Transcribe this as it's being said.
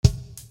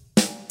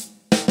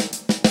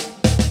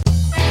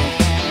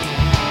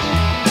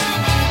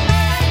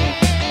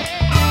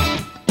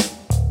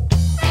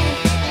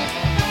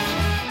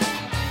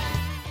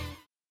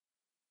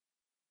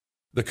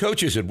The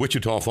coaches at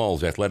Wichita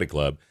Falls Athletic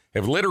Club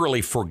have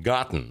literally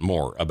forgotten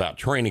more about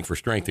training for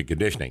strength and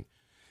conditioning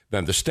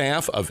than the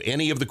staff of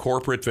any of the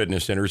corporate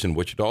fitness centers in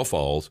Wichita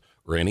Falls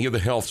or any of the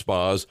health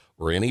spas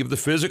or any of the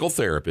physical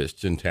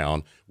therapists in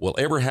town will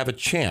ever have a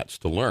chance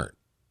to learn.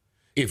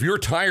 If you're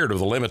tired of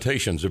the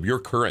limitations of your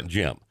current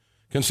gym,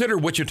 consider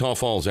Wichita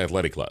Falls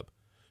Athletic Club.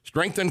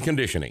 Strength and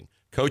conditioning,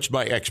 coached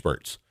by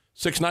experts.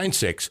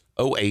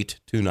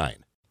 696-0829.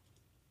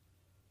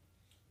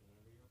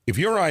 If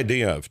your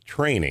idea of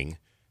training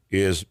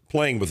is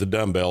playing with the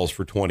dumbbells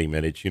for 20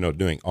 minutes,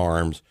 doing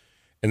arms,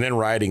 and then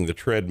riding the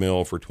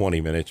treadmill for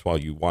 20 minutes while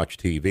you watch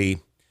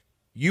TV,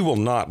 you will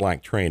not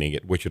like training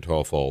at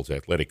Wichita Falls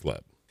Athletic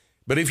Club.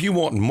 But if you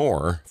want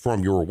more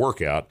from your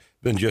workout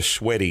than just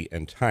sweaty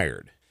and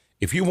tired,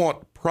 if you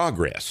want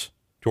progress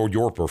toward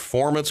your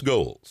performance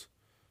goals,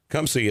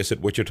 come see us at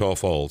Wichita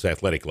Falls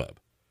Athletic Club.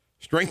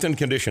 Strength and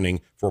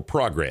conditioning for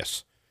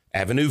progress,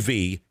 Avenue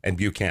V and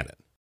Buchanan.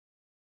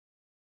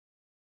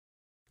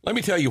 Let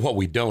me tell you what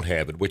we don't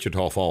have at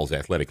Wichita Falls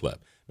Athletic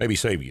Club. Maybe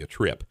save you a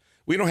trip.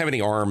 We don't have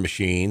any arm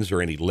machines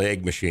or any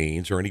leg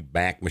machines or any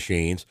back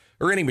machines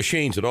or any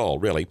machines at all,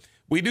 really.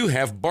 We do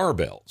have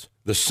barbells,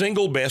 the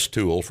single best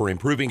tool for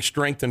improving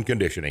strength and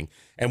conditioning,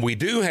 and we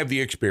do have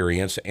the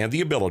experience and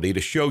the ability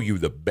to show you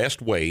the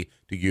best way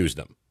to use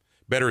them.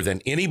 Better than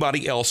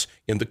anybody else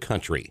in the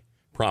country.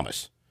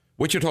 Promise.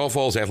 Wichita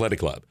Falls Athletic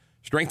Club.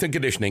 Strength and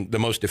conditioning the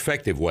most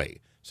effective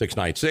way.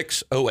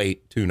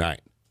 696-0829.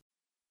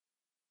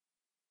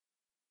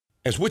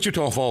 As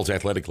Wichita Falls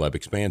Athletic Club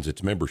expands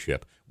its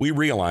membership, we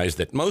realize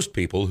that most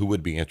people who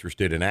would be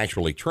interested in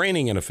actually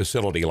training in a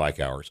facility like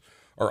ours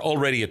are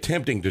already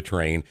attempting to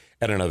train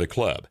at another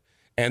club,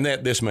 and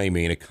that this may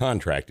mean a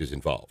contract is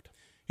involved.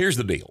 Here's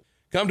the deal.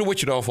 Come to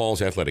Wichita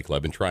Falls Athletic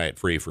Club and try it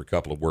free for a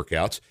couple of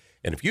workouts,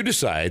 and if you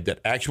decide that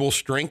actual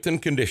strength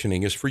and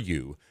conditioning is for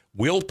you,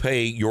 we'll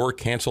pay your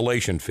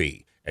cancellation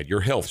fee at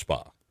your health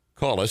spa.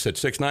 Call us at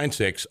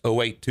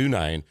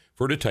 696-0829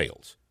 for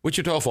details.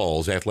 Wichita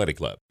Falls Athletic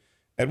Club.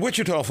 At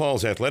Wichita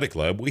Falls Athletic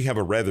Club, we have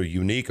a rather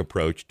unique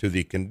approach to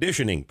the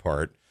conditioning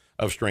part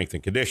of strength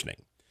and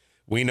conditioning.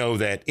 We know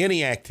that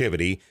any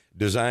activity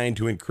designed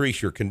to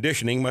increase your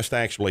conditioning must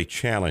actually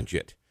challenge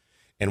it.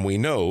 And we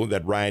know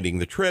that riding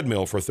the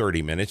treadmill for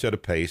 30 minutes at a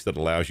pace that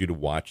allows you to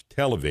watch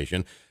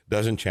television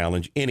doesn't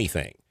challenge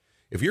anything.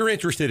 If you're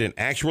interested in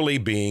actually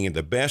being in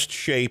the best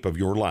shape of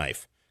your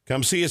life,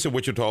 come see us at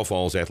Wichita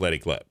Falls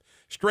Athletic Club.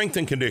 Strength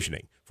and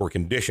conditioning for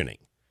conditioning.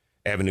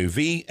 Avenue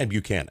V and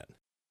Buchanan.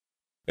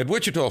 At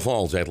Wichita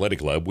Falls Athletic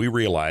Club, we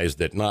realize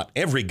that not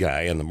every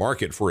guy in the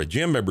market for a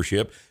gym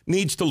membership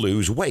needs to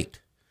lose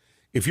weight.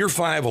 If you're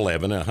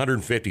 5'11",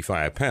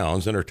 155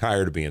 pounds, and are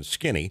tired of being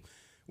skinny,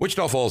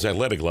 Wichita Falls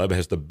Athletic Club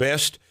has the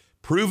best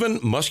proven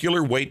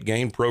muscular weight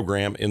gain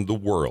program in the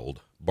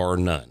world, bar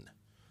none.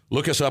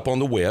 Look us up on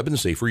the web and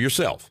see for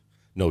yourself.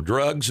 No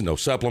drugs, no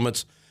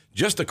supplements,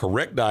 just the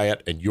correct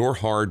diet and your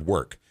hard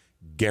work.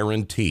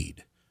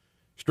 Guaranteed.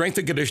 Strength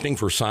and conditioning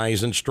for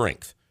size and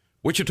strength.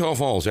 Wichita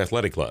Falls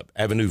Athletic Club,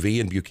 Avenue V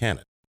in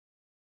Buchanan.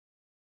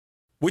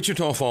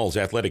 Wichita Falls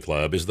Athletic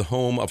Club is the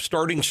home of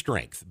Starting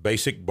Strength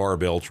Basic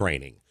Barbell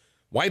Training,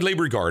 widely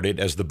regarded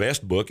as the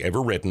best book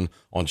ever written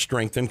on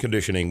strength and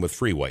conditioning with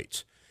free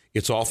weights.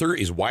 Its author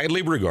is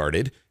widely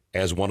regarded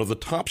as one of the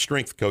top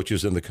strength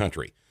coaches in the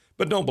country.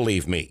 But don't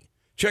believe me.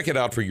 Check it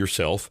out for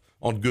yourself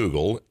on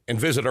Google and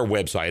visit our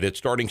website at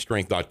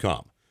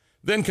startingstrength.com.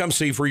 Then come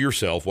see for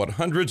yourself what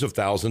hundreds of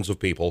thousands of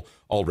people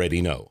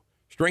already know.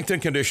 Strength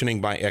and conditioning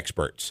by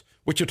experts.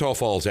 Wichita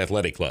Falls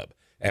Athletic Club,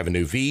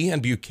 Avenue V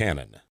and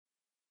Buchanan.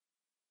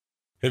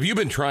 Have you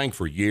been trying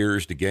for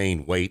years to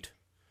gain weight?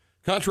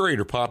 Contrary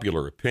to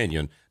popular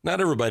opinion, not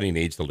everybody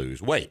needs to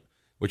lose weight.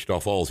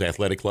 Wichita Falls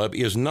Athletic Club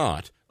is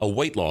not a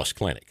weight loss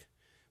clinic.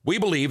 We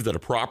believe that a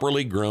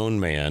properly grown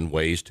man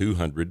weighs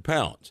 200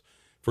 pounds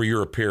for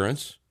your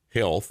appearance,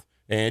 health,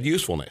 and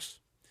usefulness.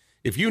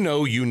 If you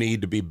know you need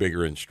to be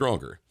bigger and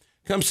stronger,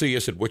 come see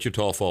us at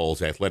Wichita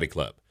Falls Athletic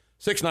Club,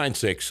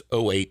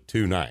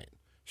 696-0829.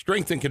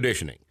 Strength and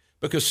conditioning,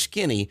 because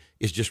skinny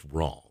is just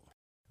wrong.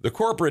 The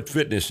corporate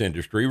fitness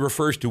industry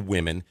refers to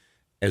women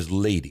as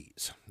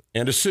ladies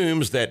and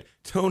assumes that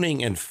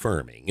toning and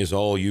firming is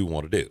all you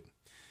want to do.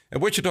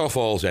 At Wichita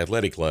Falls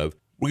Athletic Club,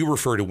 we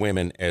refer to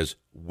women as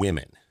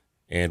women,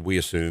 and we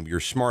assume you're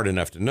smart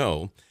enough to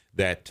know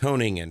that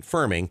toning and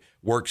firming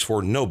works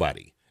for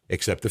nobody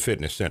except the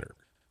fitness center.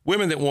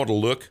 Women that want to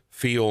look,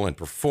 feel, and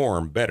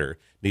perform better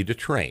need to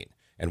train,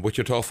 and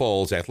Wichita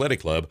Falls Athletic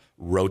Club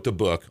wrote the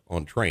book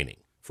on training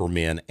for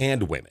men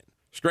and women.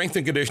 Strength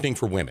and conditioning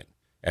for women.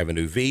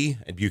 Avenue V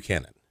and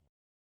Buchanan.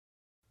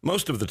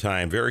 Most of the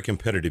time, very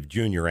competitive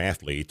junior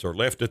athletes are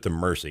left at the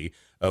mercy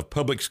of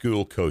public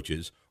school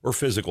coaches or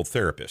physical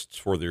therapists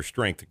for their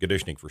strength and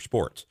conditioning for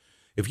sports.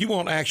 If you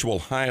want actual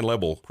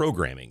high-level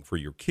programming for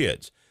your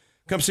kids,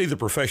 come see the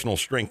professional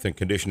strength and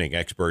conditioning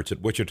experts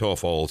at Wichita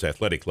Falls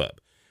Athletic Club.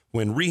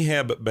 When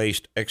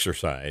rehab-based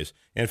exercise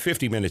and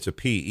 50 minutes of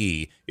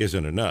PE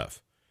isn't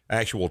enough,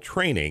 actual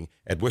training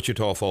at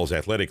Wichita Falls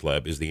Athletic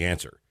Club is the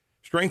answer.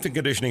 Strength and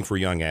conditioning for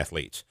young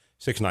athletes.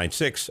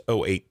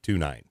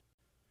 696-0829.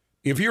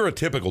 If you're a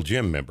typical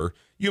gym member,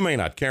 you may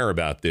not care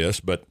about this,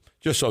 but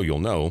just so you'll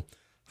know,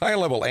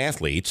 high-level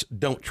athletes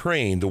don't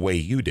train the way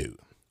you do,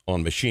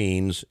 on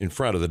machines, in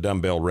front of the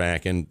dumbbell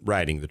rack, and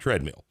riding the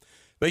treadmill.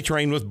 They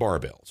train with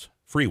barbells,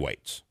 free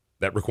weights,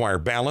 that require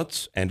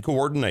balance and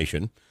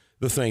coordination,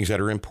 the things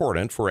that are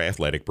important for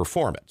athletic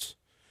performance.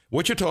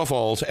 Wichita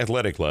Falls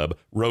Athletic Club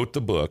wrote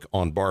the book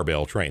on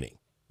barbell training,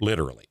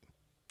 literally,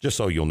 just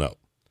so you'll know.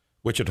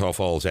 Wichita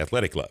Falls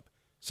Athletic Club,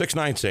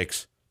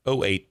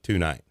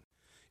 696-0829.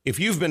 If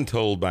you've been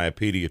told by a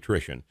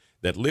pediatrician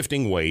that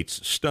lifting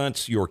weights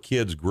stunts your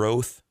kid's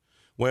growth,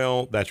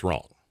 well, that's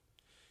wrong.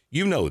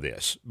 You know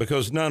this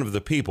because none of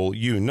the people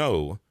you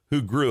know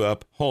who grew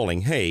up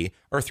hauling hay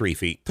are 3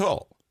 feet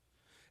tall.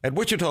 At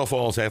Wichita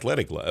Falls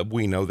Athletic Club,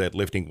 we know that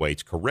lifting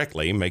weights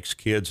correctly makes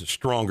kids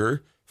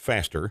stronger,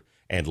 faster,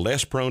 and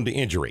less prone to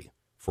injury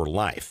for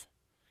life.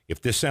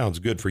 If this sounds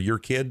good for your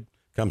kid,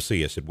 come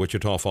see us at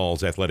Wichita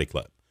Falls Athletic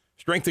Club.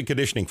 Strength and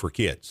conditioning for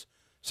kids,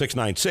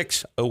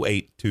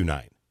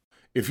 696-0829.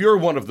 If you're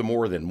one of the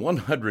more than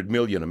 100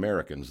 million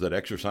Americans that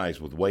exercise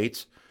with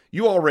weights,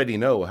 you already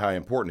know how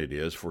important it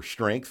is for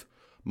strength,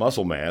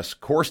 muscle mass,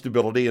 core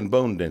stability, and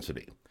bone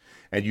density.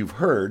 And you've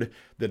heard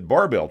that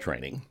barbell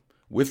training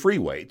with free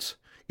weights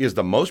is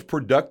the most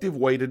productive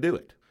way to do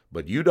it.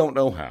 But you don't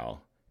know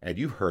how, and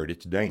you've heard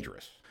it's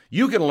dangerous.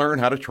 You can learn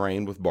how to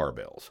train with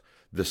barbells,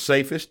 the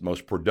safest,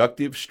 most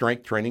productive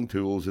strength training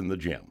tools in the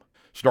gym.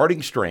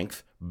 Starting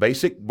Strength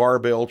Basic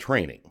Barbell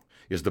Training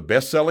is the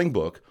best-selling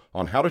book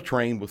on how to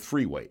train with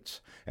free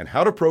weights and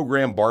how to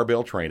program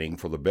barbell training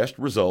for the best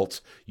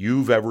results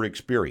you've ever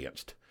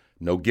experienced.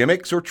 No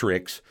gimmicks or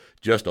tricks,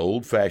 just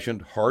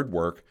old-fashioned hard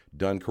work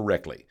done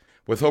correctly.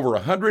 With over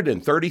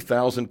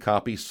 130,000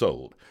 copies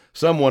sold,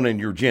 someone in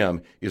your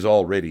gym is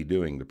already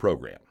doing the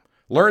program.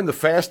 Learn the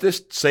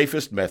fastest,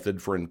 safest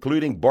method for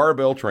including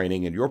barbell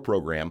training in your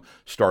program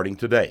starting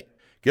today.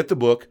 Get the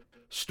book,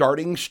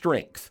 Starting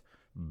Strength,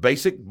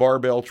 Basic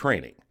Barbell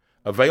Training,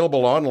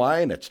 available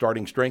online at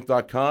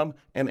startingstrength.com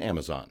and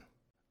Amazon.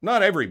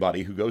 Not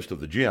everybody who goes to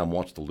the gym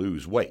wants to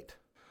lose weight.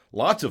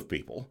 Lots of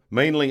people,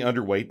 mainly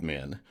underweight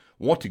men,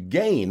 want to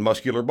gain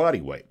muscular body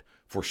weight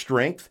for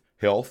strength,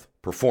 health,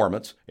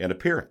 performance, and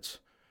appearance.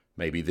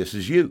 Maybe this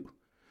is you.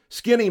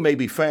 Skinny may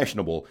be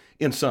fashionable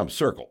in some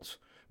circles,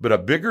 but a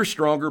bigger,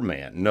 stronger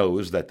man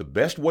knows that the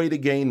best way to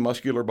gain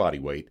muscular body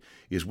weight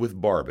is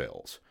with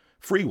barbells,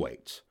 free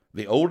weights,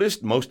 the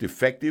oldest, most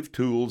effective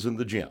tools in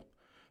the gym,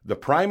 the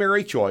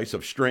primary choice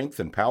of strength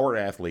and power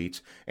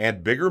athletes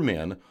and bigger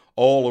men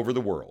all over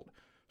the world.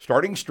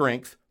 Starting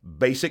Strength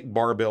Basic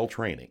Barbell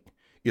Training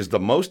is the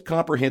most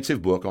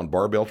comprehensive book on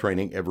barbell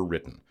training ever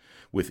written,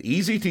 with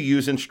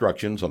easy-to-use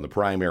instructions on the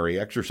primary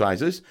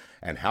exercises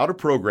and how to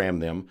program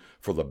them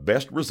for the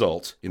best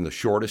results in the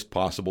shortest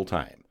possible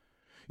time.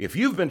 If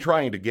you've been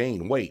trying to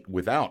gain weight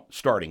without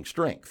starting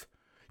strength,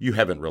 you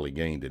haven't really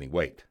gained any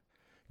weight.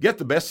 Get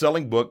the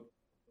best-selling book,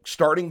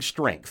 Starting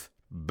Strength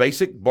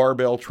Basic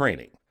Barbell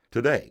Training,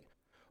 today,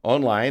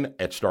 online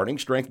at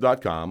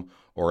startingstrength.com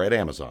or at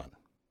Amazon.